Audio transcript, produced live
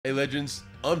Hey legends,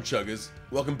 I'm Chuggers.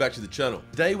 Welcome back to the channel.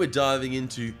 Today we're diving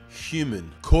into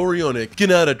Human Chorionic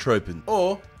Gonadotropin,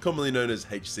 or commonly known as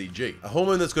HCG, a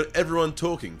hormone that's got everyone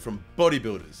talking, from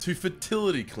bodybuilders to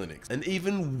fertility clinics and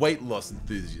even weight loss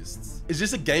enthusiasts. Is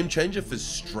this a game changer for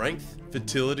strength,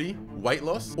 fertility, weight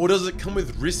loss? Or does it come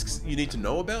with risks you need to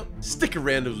know about? Stick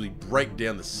around as we break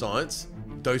down the science,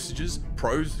 dosages,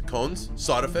 pros, cons,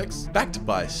 side effects, backed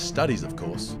by studies of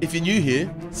course. If you're new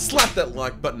here, slap that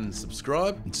like button and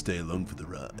subscribe and stay along for the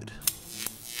ride.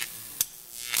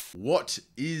 What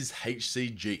is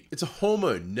HCG? It's a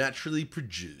hormone naturally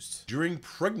produced during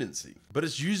pregnancy, but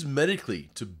it's used medically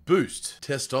to boost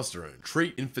testosterone,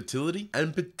 treat infertility,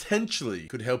 and potentially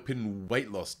could help in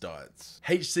weight loss diets.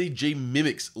 HCG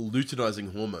mimics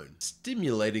luteinizing hormone,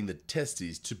 stimulating the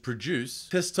testes to produce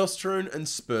testosterone and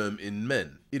sperm in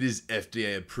men. It is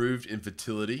FDA approved in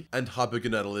fertility and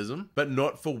hypogonadalism, but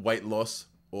not for weight loss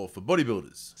or for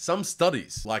bodybuilders. Some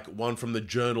studies, like one from the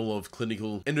Journal of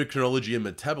Clinical Endocrinology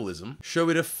Metabolism, show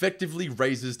it effectively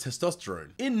raises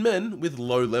testosterone in men with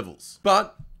low levels.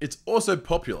 But it's also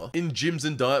popular in gyms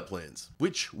and diet plans,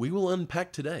 which we will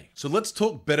unpack today. So let's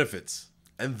talk benefits.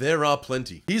 And there are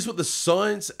plenty. Here's what the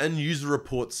science and user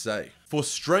reports say. For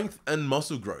strength and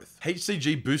muscle growth,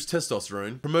 HCG boosts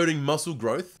testosterone, promoting muscle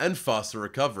growth and faster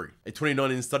recovery. A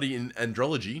 2019 study in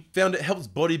andrology found it helps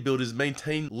bodybuilders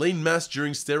maintain lean mass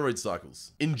during steroid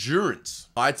cycles. Endurance,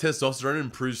 high testosterone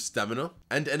improves stamina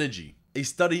and energy. A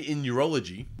study in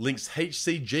neurology links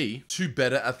HCG to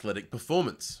better athletic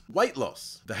performance. Weight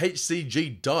loss. The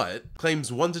HCG diet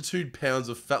claims 1 to 2 pounds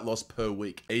of fat loss per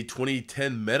week. A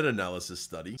 2010 meta-analysis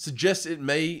study suggests it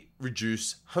may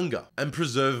reduce hunger and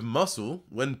preserve muscle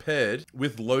when paired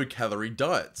with low-calorie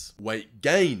diets. Weight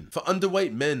gain. For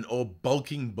underweight men or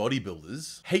bulking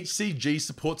bodybuilders, HCG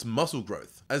supports muscle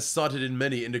growth, as cited in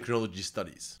many endocrinology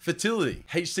studies. Fertility.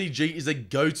 HCG is a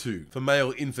go-to for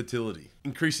male infertility,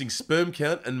 increasing sperm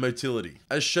count and motility,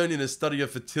 as shown in a study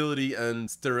of fertility and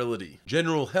sterility.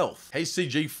 General health.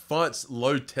 HCG fights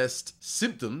low test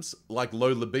symptoms like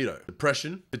low libido,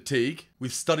 depression, fatigue,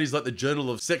 with studies like the Journal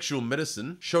of Sexual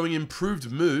Medicine showing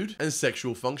improved mood and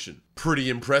sexual function. Pretty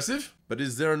impressive, but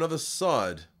is there another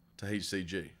side to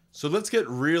HCG? So let's get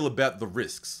real about the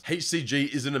risks.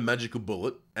 HCG isn't a magical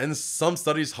bullet, and some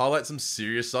studies highlight some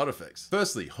serious side effects.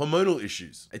 Firstly, hormonal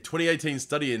issues. A 2018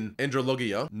 study in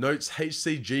Andrologia notes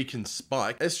HCG can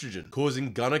spike estrogen,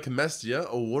 causing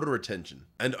gynecomastia or water retention,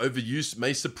 and overuse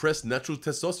may suppress natural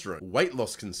testosterone. Weight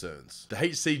loss concerns. The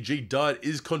HCG diet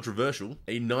is controversial.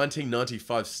 A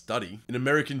 1995 study in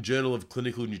American Journal of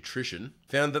Clinical Nutrition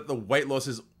found that the weight loss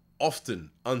is often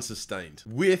unsustained,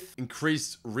 with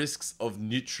increased risks of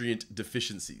nutrient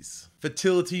deficiencies.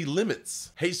 Fertility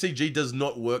limits. HCG does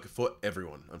not work for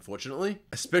everyone, unfortunately,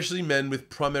 especially men with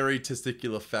primary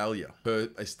testicular failure, per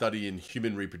a study in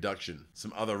Human Reproduction.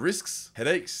 Some other risks: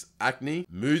 headaches, acne,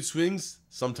 mood swings,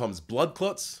 sometimes blood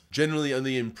clots, generally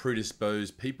only in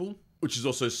predisposed people, which is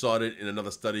also cited in another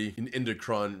study in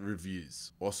Endocrine Reviews.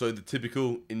 Also, the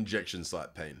typical injection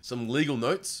site pain. Some legal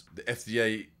notes: the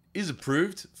FDA is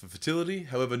approved for fertility,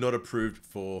 however not approved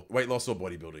for weight loss or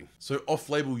bodybuilding. So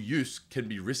off-label use can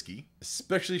be risky,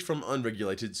 especially from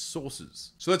unregulated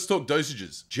sources. So let's talk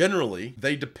dosages. Generally,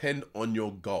 they depend on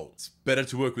your goal. It's better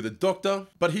to work with a doctor,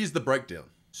 but here's the breakdown.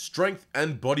 Strength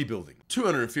and bodybuilding.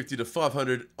 250 to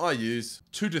 500 IUs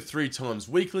 2 to 3 times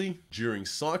weekly during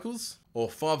cycles, or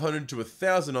 500 to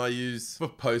 1000 IUs for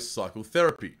post-cycle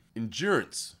therapy.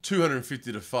 Endurance,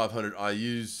 250 to 500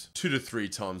 IUs 2 to 3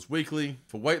 times weekly.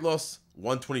 For weight loss,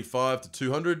 125 to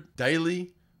 200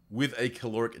 daily with a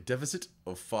caloric deficit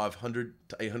of 500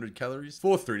 to 800 calories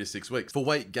for 3 to 6 weeks. For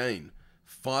weight gain,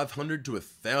 500 to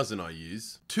 1000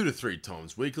 IUs 2 to 3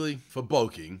 times weekly for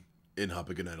bulking in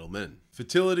hypogonadal men.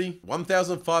 Fertility,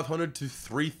 1,500 to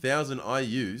 3,000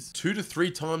 IUs 2 to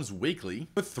 3 times weekly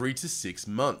for 3 to 6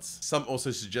 months. Some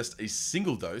also suggest a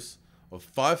single dose of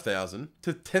 5,000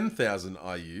 to 10,000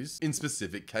 IUs in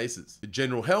specific cases. For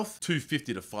general health,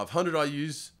 250 to 500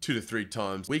 IUs 2 to 3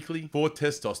 times weekly for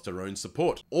testosterone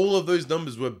support. All of those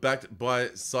numbers were backed by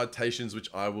citations, which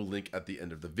I will link at the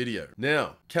end of the video.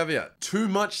 Now, caveat: too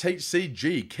much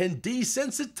HCG can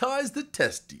desensitize the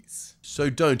testes, so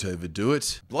don't overdo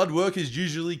it. Blood work is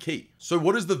usually key. So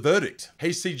what is the verdict?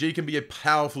 HCG can be a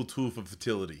powerful tool for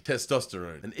fertility,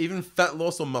 testosterone, and even fat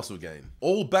loss or muscle gain.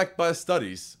 All backed by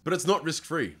studies, but it's not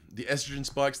risk-free. The estrogen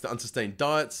spikes, the unsustained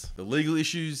diets, the legal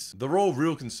issues, they're all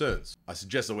real concerns. I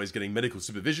suggest always getting medical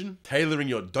supervision, tailoring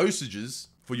your dosages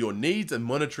for your needs, and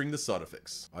monitoring the side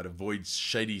effects. I'd avoid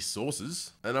shady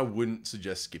sources, and I wouldn't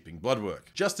suggest skipping blood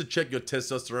work, just to check your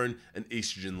testosterone and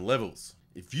estrogen levels.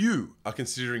 If you are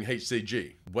considering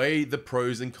HCG, weigh the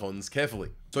pros and cons carefully.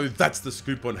 So that's the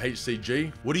scoop on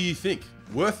HCG. What do you think?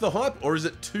 Worth the hype, or is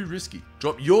it too risky?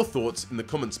 Drop your thoughts in the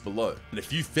comments below. And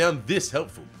if you found this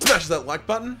helpful, smash that like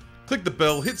button, click the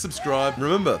bell, hit subscribe. And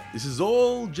remember, this is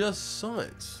all just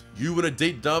science. You want a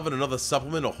deep dive on another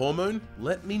supplement or hormone?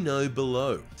 Let me know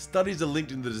below. Studies are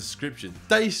linked in the description.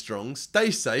 Stay strong, stay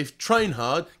safe, train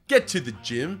hard, get to the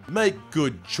gym, make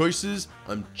good choices.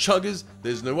 I'm Chuggers,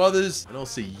 there's no others, and I'll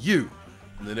see you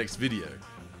in the next video.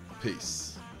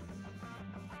 Peace.